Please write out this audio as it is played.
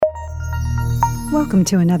Welcome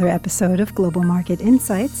to another episode of Global Market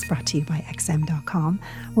Insights, brought to you by XM.com,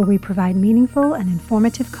 where we provide meaningful and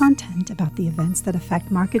informative content about the events that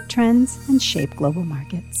affect market trends and shape global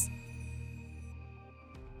markets.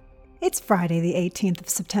 It's Friday, the 18th of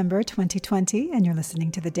September, 2020, and you're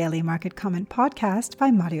listening to the Daily Market Comment podcast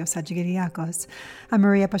by Mario Hadjikyriacos. I'm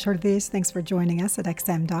Maria Pachordis. Thanks for joining us at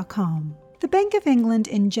XM.com. The Bank of England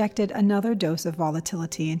injected another dose of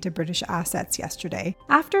volatility into British assets yesterday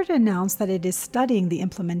after it announced that it is studying the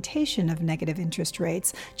implementation of negative interest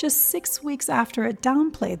rates just 6 weeks after it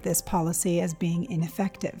downplayed this policy as being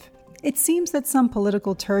ineffective. It seems that some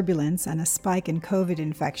political turbulence and a spike in COVID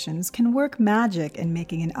infections can work magic in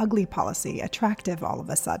making an ugly policy attractive all of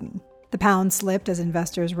a sudden. The pound slipped as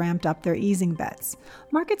investors ramped up their easing bets.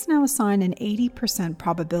 Markets now assign an 80%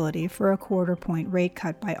 probability for a quarter-point rate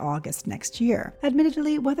cut by August next year.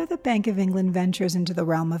 Admittedly, whether the Bank of England ventures into the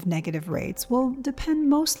realm of negative rates will depend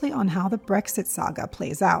mostly on how the Brexit saga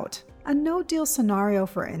plays out. A no-deal scenario,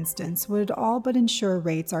 for instance, would all but ensure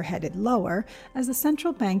rates are headed lower as the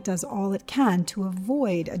central bank does all it can to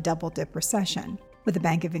avoid a double-dip recession. With the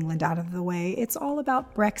Bank of England out of the way, it's all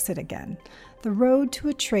about Brexit again. The road to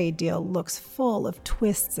a trade deal looks full of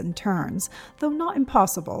twists and turns, though not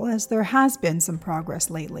impossible, as there has been some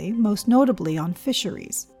progress lately, most notably on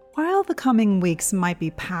fisheries. While the coming weeks might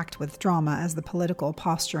be packed with drama as the political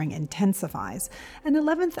posturing intensifies, an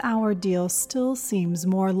 11th hour deal still seems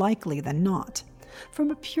more likely than not.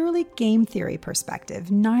 From a purely game theory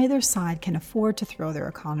perspective, neither side can afford to throw their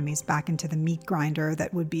economies back into the meat grinder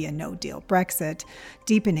that would be a no-deal Brexit,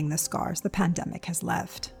 deepening the scars the pandemic has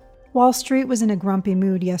left. Wall Street was in a grumpy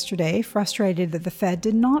mood yesterday, frustrated that the Fed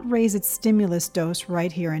did not raise its stimulus dose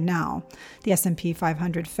right here and now. The S&P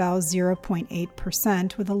 500 fell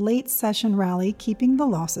 0.8%, with a late session rally keeping the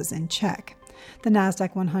losses in check. The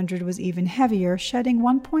Nasdaq 100 was even heavier, shedding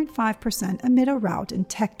 1.5% amid a rout in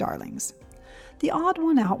tech darlings. The odd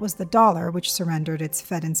one out was the dollar, which surrendered its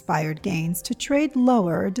Fed-inspired gains to trade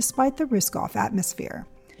lower despite the risk-off atmosphere.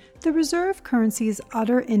 The reserve currency's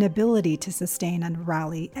utter inability to sustain a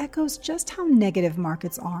rally echoes just how negative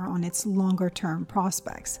markets are on its longer-term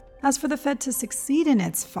prospects. As for the Fed to succeed in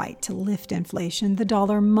its fight to lift inflation, the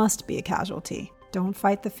dollar must be a casualty. Don't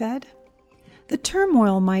fight the Fed? The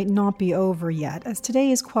turmoil might not be over yet, as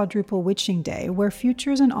today is quadruple witching day, where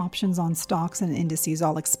futures and options on stocks and indices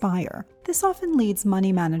all expire. This often leads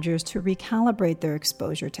money managers to recalibrate their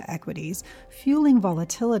exposure to equities, fueling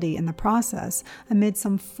volatility in the process amid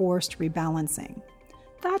some forced rebalancing.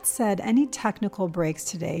 That said, any technical breaks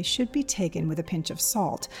today should be taken with a pinch of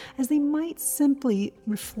salt, as they might simply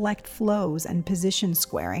reflect flows and position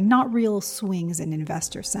squaring, not real swings in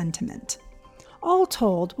investor sentiment. All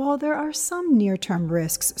told, while there are some near-term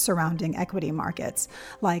risks surrounding equity markets,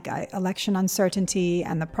 like election uncertainty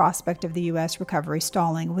and the prospect of the U.S. recovery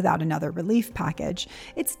stalling without another relief package,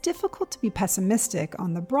 it's difficult to be pessimistic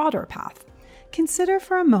on the broader path. Consider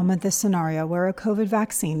for a moment the scenario where a COVID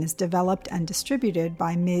vaccine is developed and distributed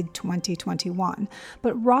by mid-2021,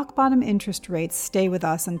 but rock-bottom interest rates stay with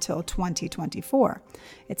us until 2024.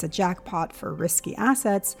 It's a jackpot for risky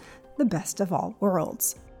assets, the best of all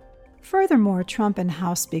worlds. Furthermore, Trump and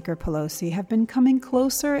House Speaker Pelosi have been coming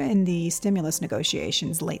closer in the stimulus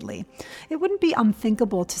negotiations lately. It wouldn't be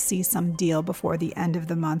unthinkable to see some deal before the end of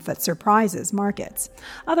the month that surprises markets.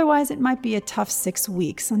 Otherwise, it might be a tough 6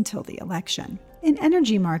 weeks until the election. In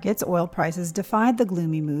energy markets, oil prices defied the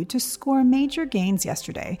gloomy mood to score major gains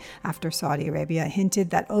yesterday after Saudi Arabia hinted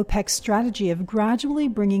that OPEC's strategy of gradually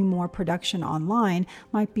bringing more production online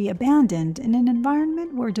might be abandoned in an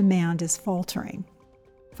environment where demand is faltering.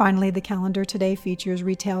 Finally, the calendar today features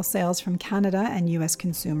retail sales from Canada and U.S.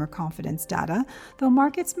 consumer confidence data, though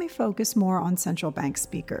markets may focus more on central bank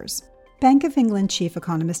speakers. Bank of England Chief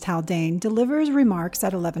Economist Haldane delivers remarks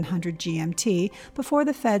at 1100 GMT before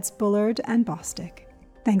the Fed's Bullard and Bostic.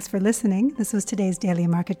 Thanks for listening. This was today's Daily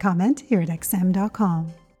Market Comment here at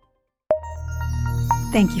XM.com.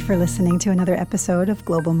 Thank you for listening to another episode of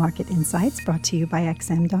Global Market Insights brought to you by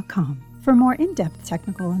XM.com. For more in-depth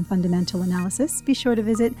technical and fundamental analysis, be sure to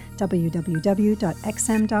visit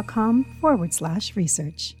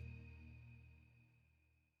www.xm.com/research.